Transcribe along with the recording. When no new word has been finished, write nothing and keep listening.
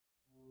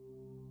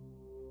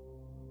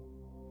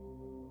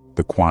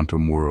the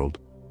quantum world.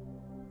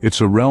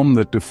 It's a realm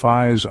that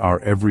defies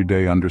our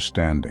everyday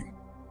understanding,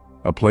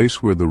 a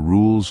place where the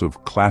rules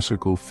of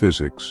classical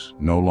physics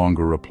no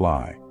longer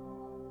apply.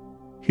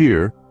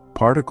 Here,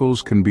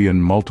 particles can be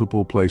in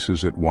multiple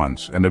places at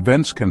once, and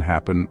events can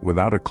happen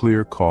without a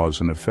clear cause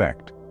and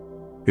effect.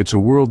 It's a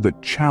world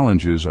that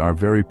challenges our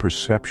very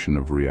perception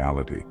of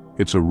reality.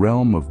 It's a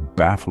realm of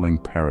baffling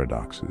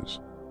paradoxes.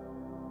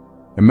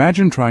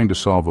 Imagine trying to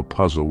solve a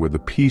puzzle where the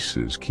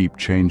pieces keep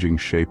changing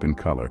shape and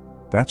color.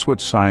 That's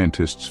what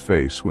scientists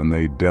face when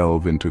they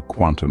delve into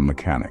quantum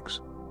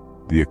mechanics.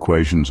 The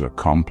equations are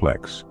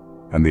complex,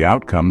 and the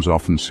outcomes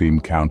often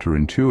seem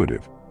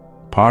counterintuitive.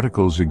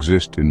 Particles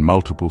exist in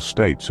multiple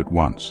states at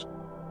once.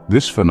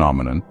 This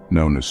phenomenon,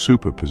 known as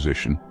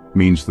superposition,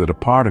 means that a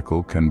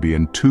particle can be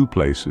in two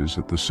places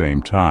at the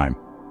same time,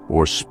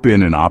 or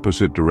spin in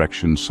opposite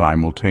directions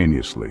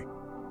simultaneously.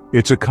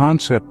 It's a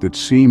concept that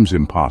seems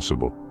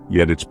impossible,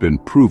 yet it's been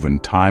proven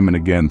time and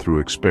again through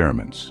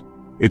experiments.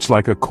 It's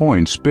like a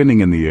coin spinning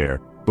in the air,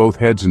 both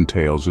heads and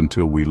tails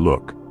until we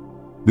look.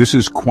 This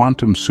is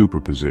quantum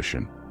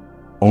superposition.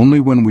 Only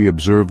when we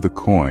observe the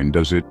coin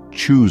does it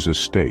choose a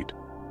state.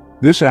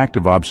 This act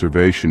of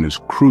observation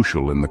is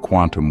crucial in the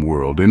quantum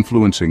world,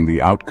 influencing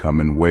the outcome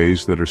in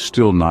ways that are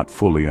still not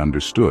fully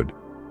understood.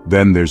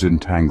 Then there's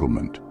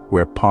entanglement,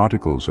 where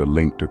particles are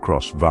linked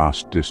across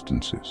vast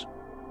distances.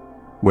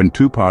 When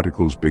two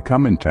particles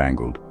become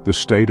entangled, the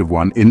state of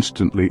one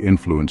instantly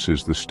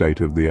influences the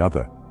state of the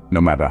other, no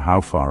matter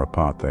how far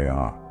apart they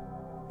are.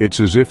 It's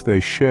as if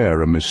they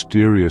share a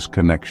mysterious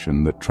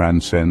connection that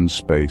transcends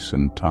space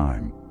and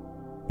time.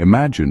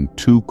 Imagine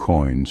two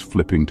coins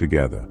flipping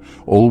together,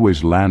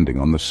 always landing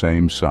on the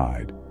same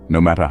side,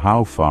 no matter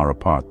how far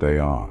apart they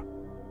are.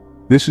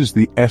 This is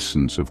the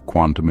essence of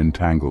quantum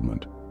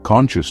entanglement.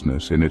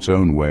 Consciousness, in its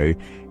own way,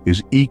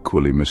 is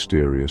equally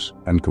mysterious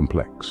and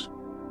complex.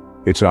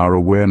 It's our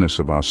awareness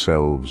of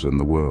ourselves and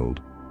the world.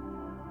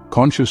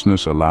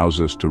 Consciousness allows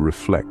us to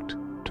reflect,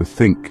 to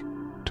think,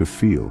 to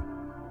feel.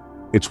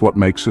 It's what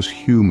makes us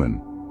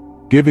human,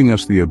 giving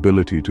us the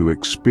ability to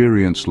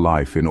experience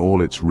life in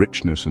all its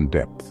richness and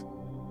depth.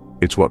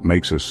 It's what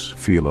makes us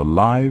feel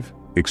alive,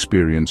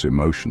 experience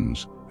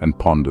emotions, and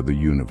ponder the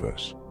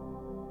universe.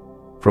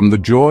 From the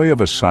joy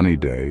of a sunny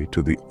day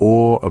to the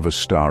awe of a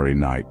starry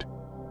night,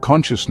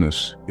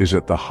 consciousness is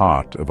at the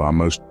heart of our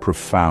most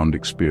profound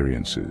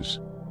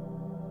experiences.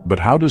 But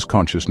how does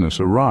consciousness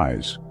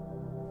arise?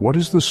 What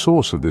is the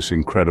source of this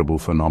incredible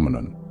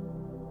phenomenon?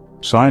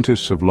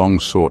 Scientists have long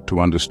sought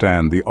to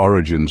understand the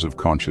origins of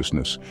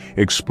consciousness,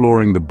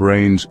 exploring the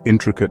brain's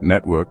intricate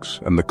networks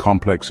and the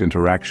complex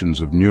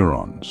interactions of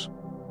neurons.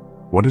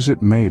 What is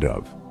it made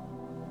of?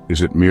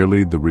 Is it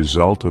merely the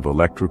result of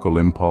electrical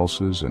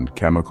impulses and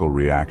chemical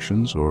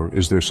reactions, or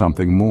is there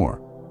something more?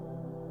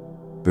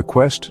 The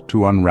quest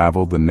to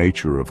unravel the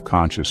nature of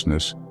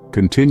consciousness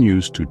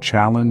continues to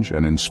challenge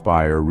and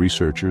inspire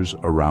researchers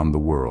around the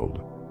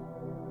world.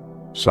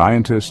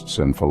 Scientists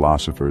and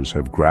philosophers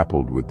have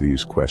grappled with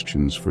these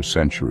questions for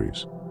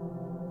centuries.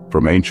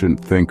 From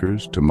ancient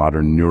thinkers to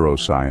modern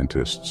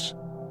neuroscientists,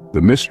 the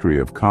mystery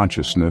of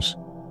consciousness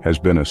has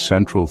been a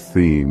central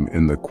theme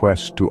in the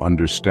quest to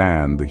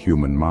understand the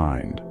human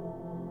mind.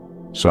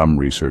 Some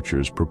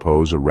researchers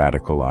propose a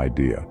radical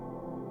idea.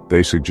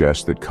 They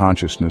suggest that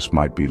consciousness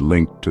might be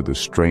linked to the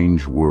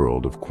strange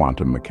world of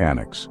quantum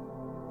mechanics.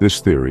 This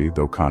theory,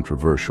 though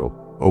controversial,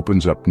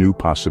 opens up new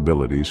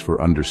possibilities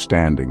for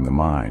understanding the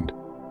mind.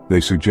 They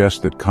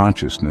suggest that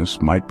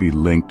consciousness might be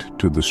linked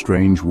to the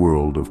strange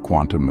world of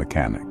quantum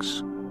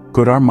mechanics.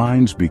 Could our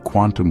minds be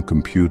quantum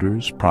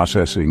computers,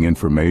 processing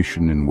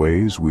information in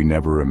ways we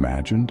never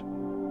imagined?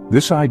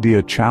 This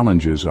idea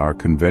challenges our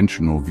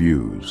conventional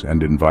views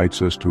and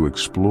invites us to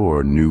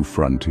explore new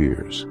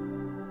frontiers.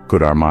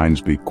 Could our minds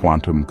be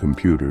quantum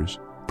computers,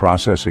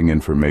 processing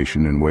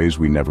information in ways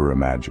we never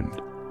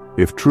imagined?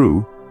 If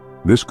true,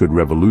 this could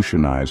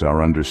revolutionize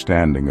our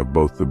understanding of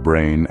both the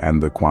brain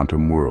and the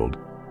quantum world,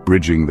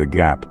 bridging the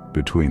gap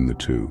between the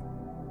two.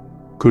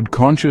 Could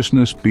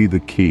consciousness be the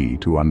key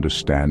to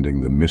understanding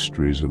the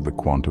mysteries of the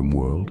quantum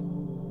world?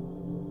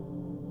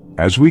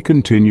 As we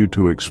continue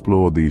to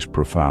explore these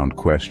profound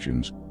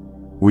questions,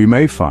 we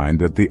may find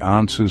that the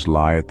answers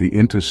lie at the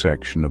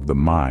intersection of the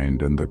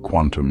mind and the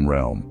quantum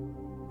realm,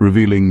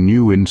 revealing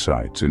new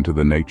insights into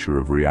the nature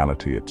of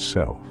reality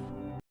itself.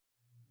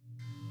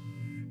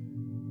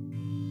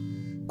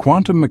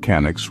 Quantum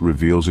mechanics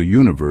reveals a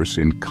universe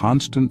in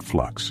constant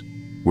flux,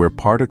 where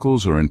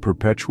particles are in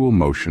perpetual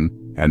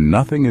motion and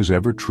nothing is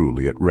ever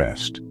truly at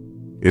rest.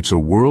 It's a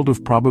world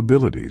of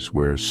probabilities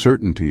where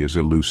certainty is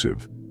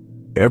elusive.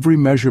 Every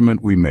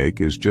measurement we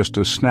make is just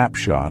a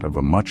snapshot of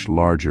a much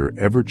larger,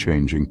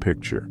 ever-changing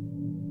picture.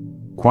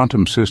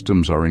 Quantum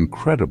systems are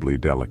incredibly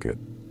delicate.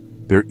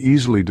 They're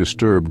easily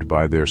disturbed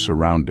by their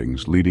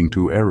surroundings, leading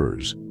to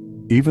errors.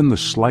 Even the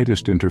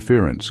slightest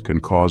interference can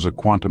cause a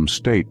quantum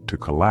state to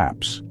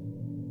collapse.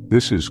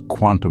 This is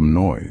quantum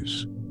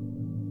noise.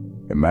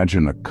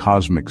 Imagine a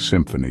cosmic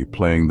symphony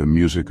playing the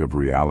music of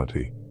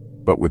reality,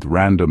 but with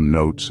random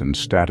notes and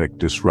static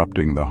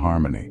disrupting the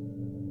harmony.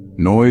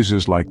 Noise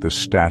is like the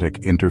static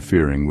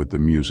interfering with the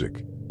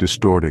music,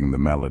 distorting the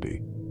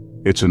melody.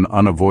 It's an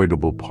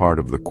unavoidable part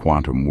of the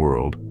quantum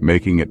world,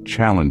 making it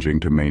challenging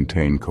to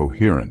maintain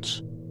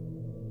coherence.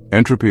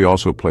 Entropy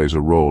also plays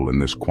a role in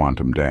this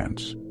quantum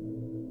dance.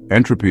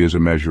 Entropy is a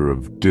measure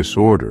of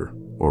disorder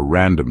or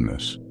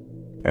randomness.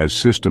 As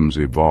systems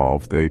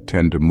evolve, they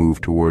tend to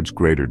move towards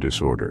greater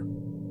disorder.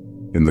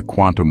 In the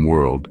quantum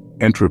world,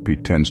 entropy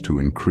tends to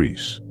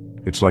increase.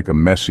 It's like a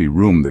messy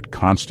room that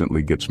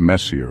constantly gets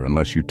messier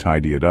unless you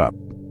tidy it up.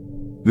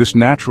 This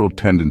natural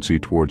tendency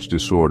towards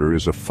disorder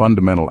is a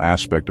fundamental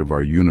aspect of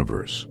our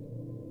universe.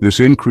 This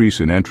increase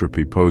in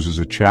entropy poses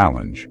a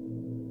challenge.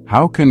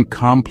 How can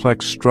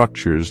complex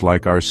structures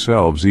like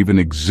ourselves even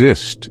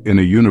exist in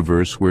a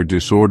universe where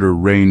disorder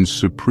reigns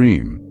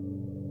supreme?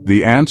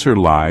 The answer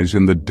lies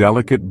in the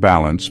delicate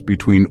balance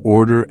between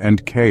order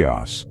and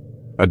chaos,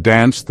 a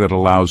dance that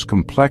allows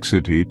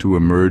complexity to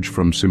emerge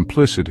from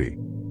simplicity.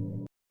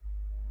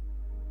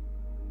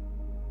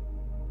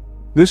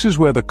 This is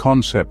where the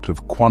concept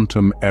of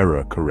quantum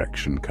error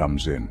correction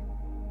comes in.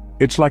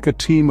 It's like a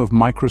team of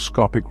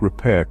microscopic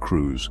repair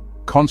crews,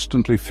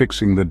 constantly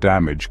fixing the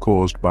damage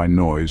caused by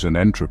noise and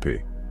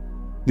entropy.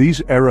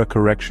 These error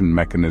correction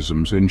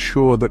mechanisms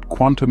ensure that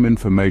quantum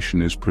information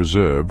is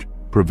preserved,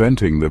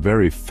 preventing the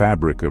very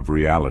fabric of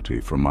reality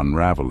from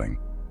unraveling.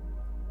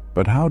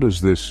 But how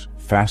does this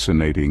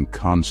fascinating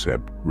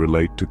concept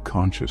relate to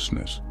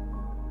consciousness?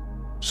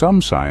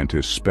 Some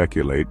scientists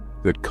speculate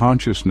that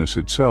consciousness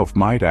itself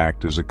might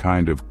act as a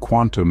kind of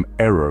quantum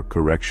error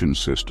correction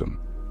system.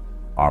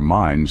 Our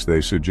minds, they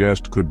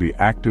suggest, could be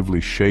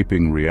actively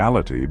shaping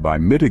reality by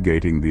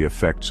mitigating the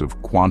effects of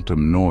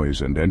quantum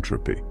noise and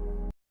entropy.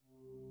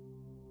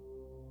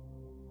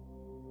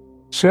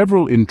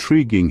 Several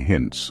intriguing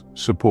hints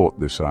support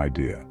this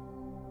idea.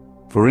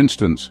 For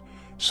instance,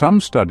 some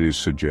studies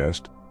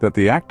suggest that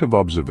the act of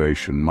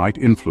observation might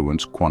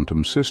influence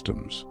quantum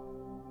systems.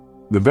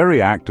 The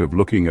very act of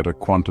looking at a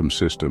quantum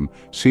system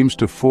seems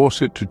to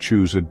force it to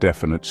choose a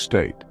definite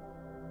state.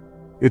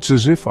 It's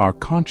as if our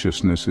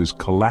consciousness is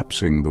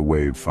collapsing the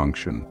wave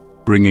function,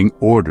 bringing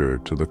order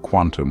to the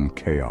quantum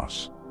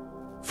chaos.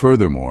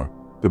 Furthermore,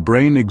 the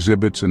brain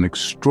exhibits an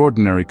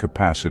extraordinary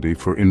capacity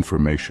for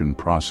information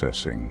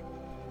processing.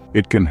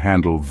 It can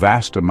handle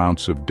vast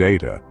amounts of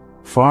data,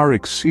 far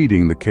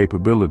exceeding the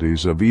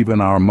capabilities of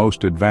even our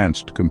most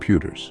advanced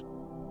computers.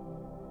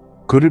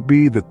 Could it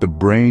be that the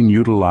brain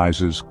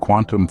utilizes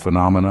quantum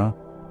phenomena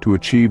to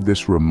achieve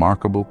this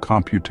remarkable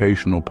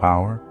computational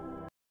power?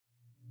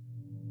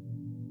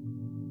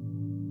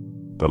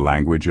 The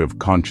language of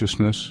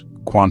consciousness,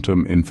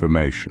 quantum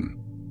information.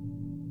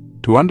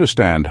 To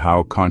understand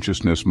how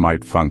consciousness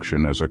might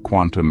function as a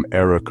quantum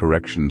error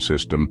correction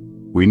system,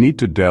 we need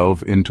to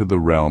delve into the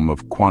realm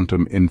of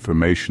quantum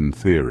information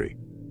theory.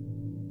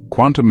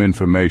 Quantum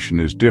information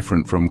is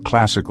different from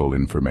classical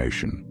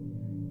information,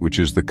 which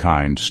is the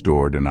kind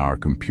stored in our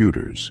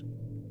computers.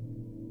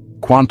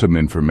 Quantum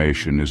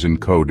information is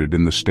encoded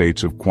in the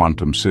states of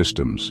quantum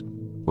systems,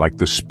 like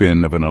the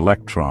spin of an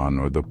electron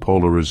or the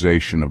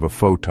polarization of a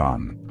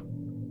photon.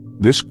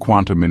 This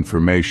quantum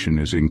information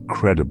is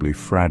incredibly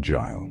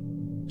fragile,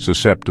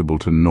 susceptible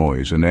to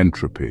noise and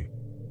entropy.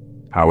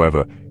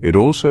 However, it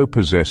also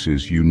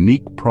possesses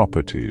unique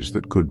properties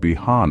that could be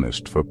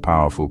harnessed for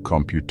powerful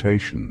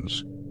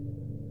computations.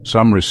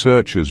 Some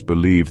researchers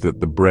believe that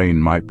the brain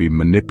might be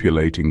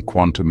manipulating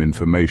quantum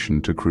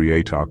information to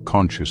create our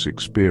conscious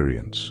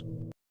experience.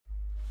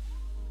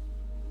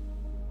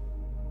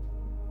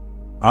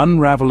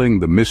 Unraveling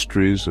the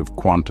mysteries of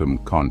quantum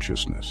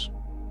consciousness.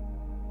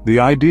 The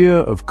idea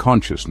of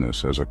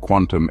consciousness as a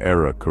quantum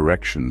error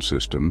correction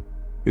system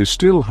is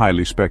still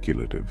highly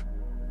speculative.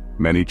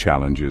 Many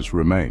challenges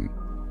remain.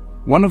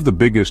 One of the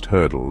biggest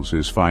hurdles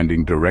is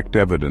finding direct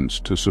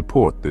evidence to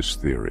support this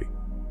theory.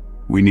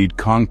 We need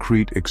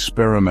concrete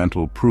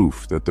experimental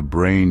proof that the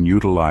brain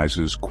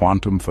utilizes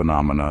quantum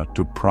phenomena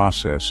to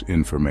process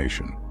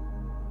information.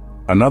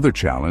 Another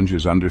challenge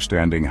is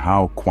understanding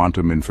how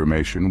quantum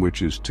information,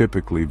 which is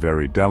typically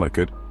very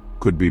delicate,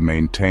 could be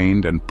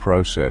maintained and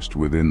processed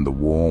within the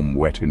warm,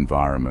 wet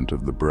environment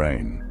of the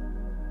brain.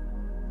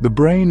 The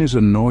brain is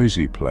a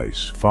noisy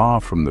place, far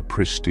from the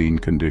pristine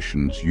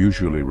conditions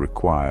usually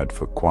required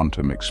for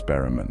quantum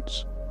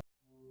experiments.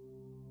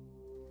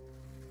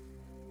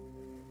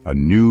 A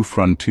new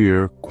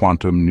frontier,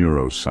 quantum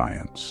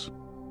neuroscience.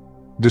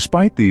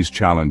 Despite these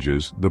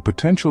challenges, the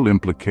potential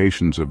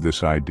implications of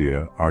this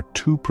idea are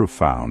too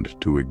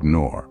profound to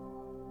ignore.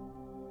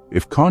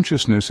 If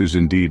consciousness is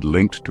indeed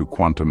linked to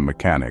quantum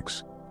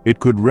mechanics, it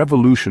could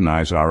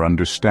revolutionize our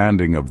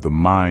understanding of the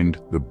mind,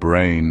 the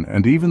brain,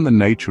 and even the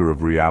nature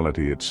of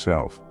reality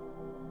itself.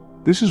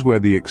 This is where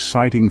the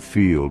exciting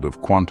field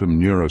of quantum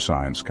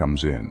neuroscience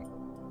comes in.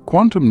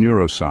 Quantum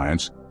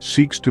neuroscience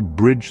seeks to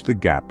bridge the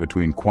gap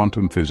between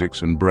quantum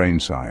physics and brain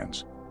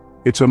science.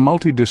 It's a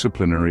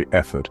multidisciplinary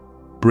effort,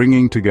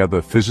 bringing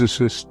together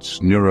physicists,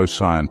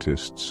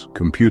 neuroscientists,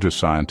 computer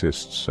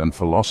scientists, and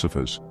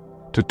philosophers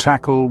to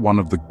tackle one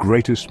of the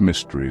greatest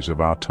mysteries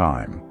of our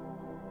time.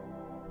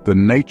 the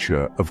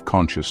nature of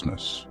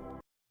consciousness.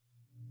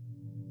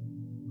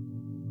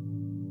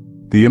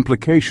 The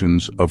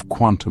implications of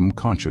quantum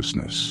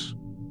consciousness.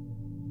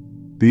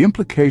 The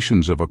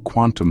implications of a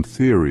quantum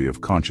theory of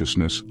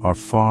consciousness are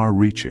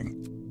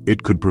far-reaching.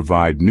 It could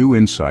provide new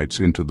insights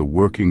into the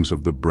workings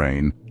of the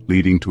brain,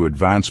 leading to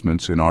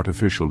advancements in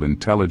artificial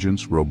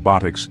intelligence,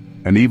 robotics,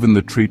 and even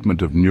the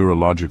treatment of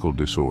neurological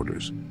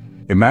disorders.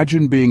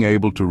 Imagine being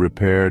able to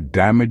repair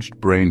damaged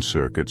brain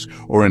circuits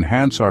or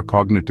enhance our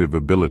cognitive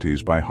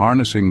abilities by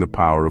harnessing the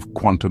power of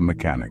quantum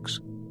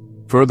mechanics.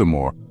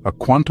 Furthermore, a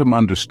quantum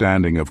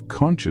understanding of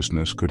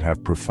consciousness could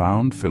have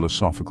profound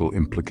philosophical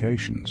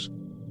implications.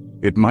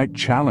 It might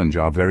challenge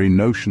our very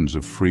notions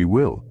of free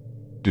will,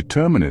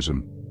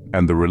 determinism,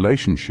 and the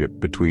relationship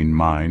between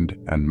mind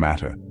and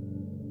matter.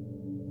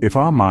 If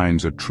our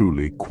minds are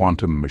truly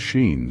quantum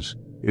machines,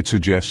 it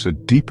suggests a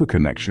deeper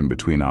connection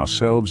between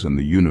ourselves and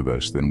the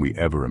universe than we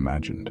ever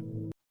imagined.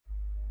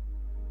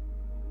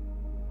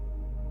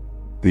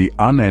 The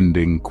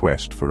unending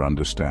quest for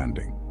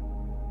understanding.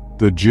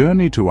 The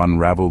journey to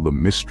unravel the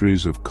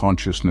mysteries of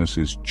consciousness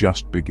is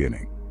just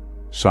beginning.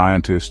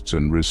 Scientists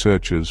and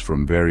researchers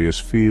from various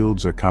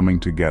fields are coming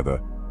together,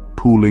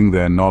 pooling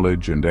their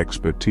knowledge and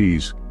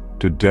expertise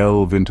to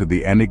delve into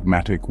the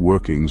enigmatic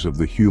workings of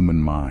the human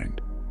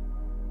mind.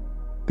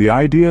 The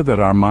idea that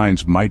our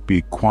minds might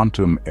be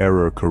quantum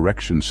error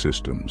correction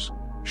systems,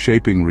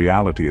 shaping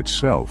reality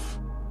itself,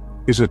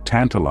 is a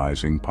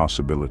tantalizing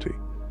possibility.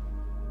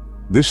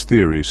 This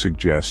theory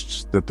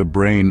suggests that the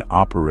brain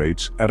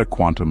operates at a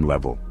quantum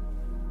level,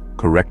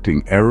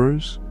 correcting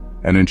errors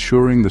and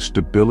ensuring the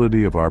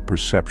stability of our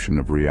perception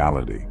of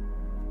reality.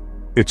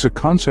 It's a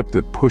concept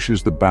that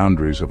pushes the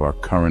boundaries of our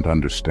current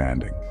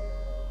understanding,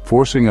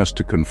 forcing us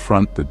to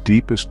confront the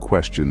deepest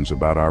questions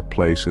about our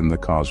place in the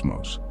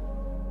cosmos.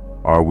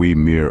 Are we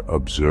mere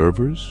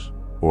observers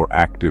or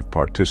active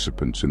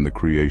participants in the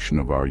creation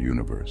of our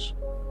universe?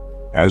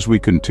 As we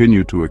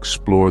continue to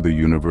explore the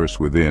universe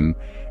within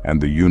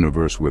and the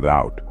universe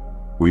without,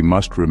 we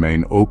must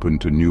remain open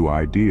to new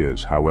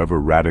ideas, however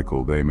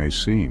radical they may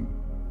seem.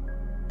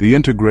 The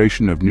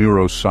integration of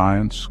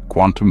neuroscience,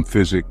 quantum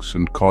physics,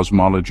 and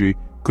cosmology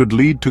could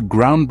lead to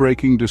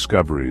groundbreaking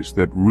discoveries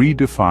that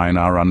redefine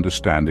our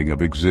understanding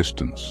of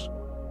existence.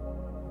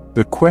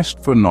 The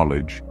quest for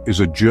knowledge is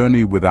a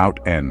journey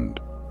without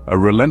end, a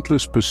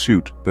relentless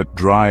pursuit that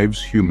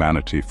drives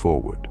humanity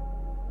forward.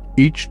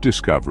 Each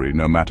discovery,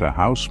 no matter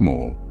how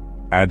small,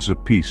 adds a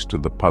piece to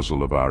the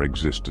puzzle of our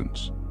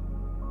existence.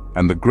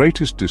 And the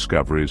greatest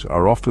discoveries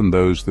are often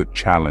those that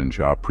challenge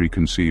our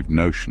preconceived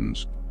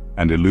notions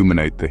and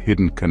illuminate the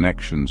hidden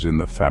connections in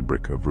the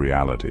fabric of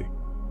reality.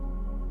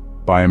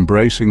 By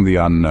embracing the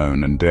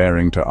unknown and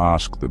daring to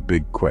ask the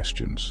big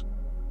questions,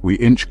 we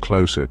inch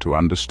closer to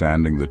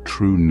understanding the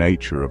true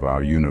nature of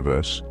our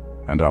universe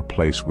and our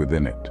place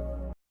within it.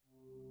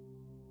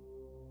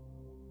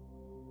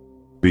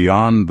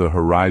 Beyond the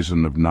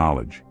horizon of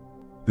knowledge,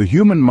 the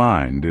human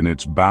mind, in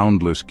its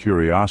boundless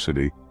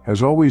curiosity,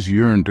 has always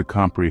yearned to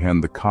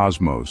comprehend the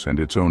cosmos and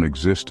its own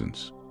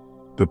existence.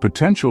 The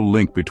potential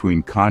link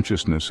between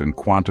consciousness and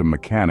quantum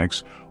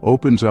mechanics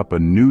opens up a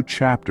new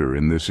chapter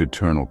in this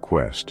eternal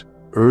quest,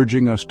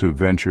 urging us to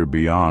venture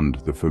beyond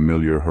the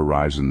familiar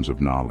horizons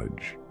of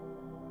knowledge.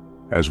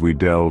 As we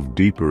delve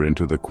deeper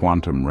into the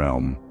quantum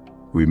realm,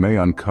 we may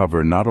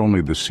uncover not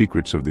only the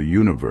secrets of the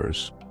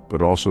universe,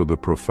 but also the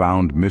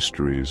profound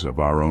mysteries of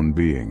our own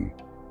being.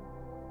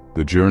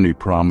 The journey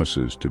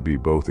promises to be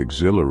both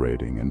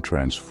exhilarating and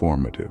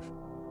transformative,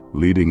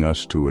 leading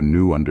us to a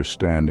new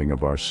understanding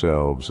of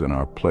ourselves and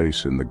our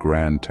place in the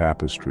grand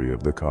tapestry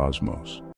of the cosmos.